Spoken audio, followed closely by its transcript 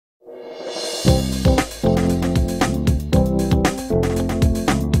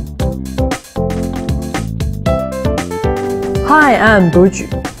Hi, I'm Buju,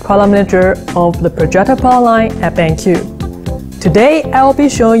 Product Manager of the Projector product line at BenQ. Today, I will be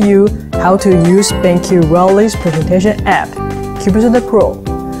showing you how to use BenQ wireless presentation app, QPresenter Pro.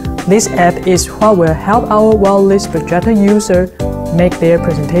 This app is what will help our wireless projector user make their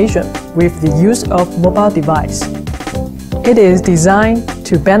presentation with the use of mobile device. It is designed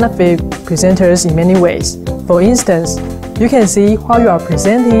to benefit presenters in many ways. For instance, you can see while you are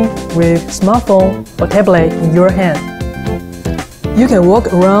presenting with smartphone or tablet in your hand. You can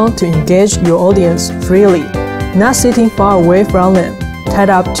walk around to engage your audience freely, not sitting far away from them, tied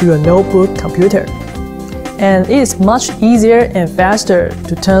up to a notebook computer. And it is much easier and faster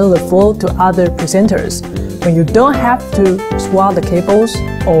to turn the flow to other presenters when you don't have to swap the cables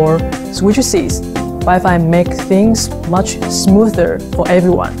or switch seats. Wi-Fi makes things much smoother for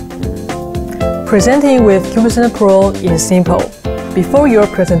everyone. Presenting with QPresenter Pro is simple. Before your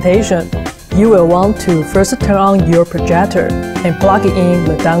presentation, you will want to first turn on your projector and plug in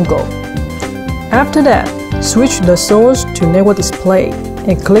the dongle. After that, switch the source to network display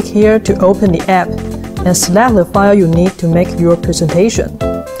and click here to open the app and select the file you need to make your presentation.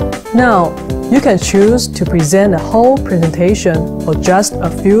 Now, you can choose to present the whole presentation or just a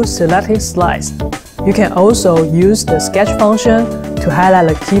few selected slides. You can also use the sketch function to highlight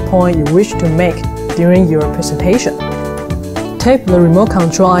the key point you wish to make during your presentation. Tap the remote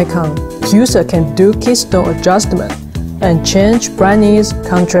control icon. User can do keystone adjustment and change brightness,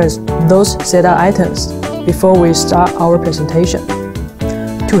 contrast, those setup items before we start our presentation.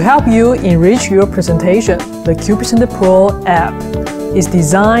 To help you enrich your presentation, the QPresenter Pro app is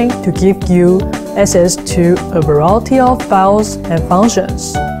designed to give you access to a variety of files and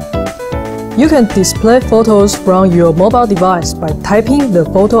functions. You can display photos from your mobile device by typing the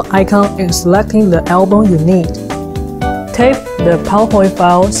photo icon and selecting the album you need. Tap the PowerPoint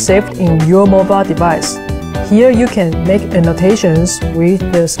file saved in your mobile device. Here you can make annotations with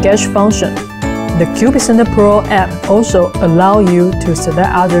the sketch function. The QPresenter Pro app also allows you to select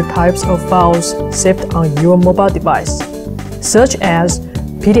other types of files saved on your mobile device, such as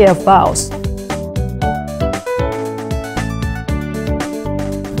PDF files,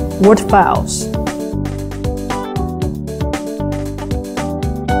 Word files,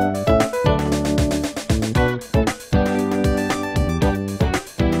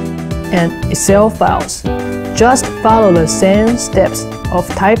 and Excel files. Just follow the same steps of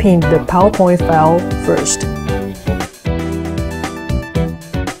typing the PowerPoint file first.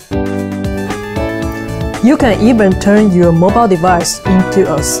 You can even turn your mobile device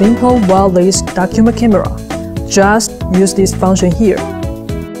into a simple wireless document camera. Just use this function here.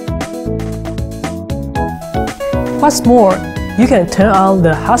 What's more, you can turn on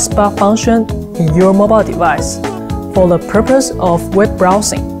the hotspot function in your mobile device for the purpose of web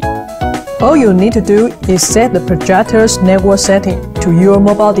browsing. All you need to do is set the projector's network setting to your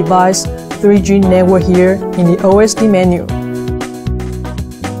mobile device 3G network here in the OSD menu.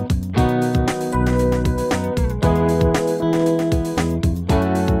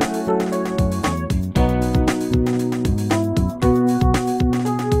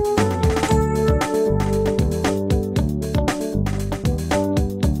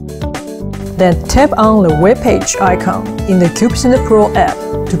 Then tap on the web page icon in the QPresenter Pro app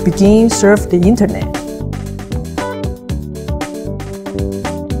to begin surf the internet.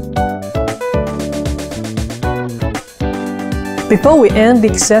 Before we end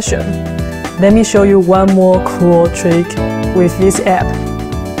this session, let me show you one more cool trick with this app.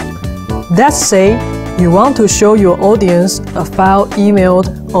 Let's say you want to show your audience a file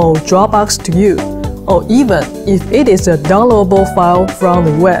emailed or Dropbox to you, or even if it is a downloadable file from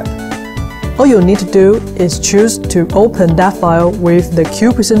the web. All you need to do is choose to open that file with the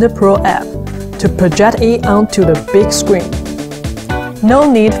QPresenter Pro app to project it onto the big screen.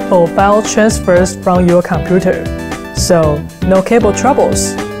 No need for file transfers from your computer, so no cable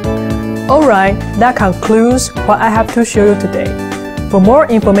troubles. Alright, that concludes what I have to show you today. For more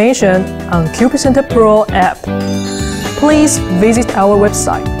information on QPresenter Pro app, please visit our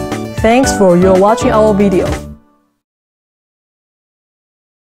website. Thanks for your watching our video.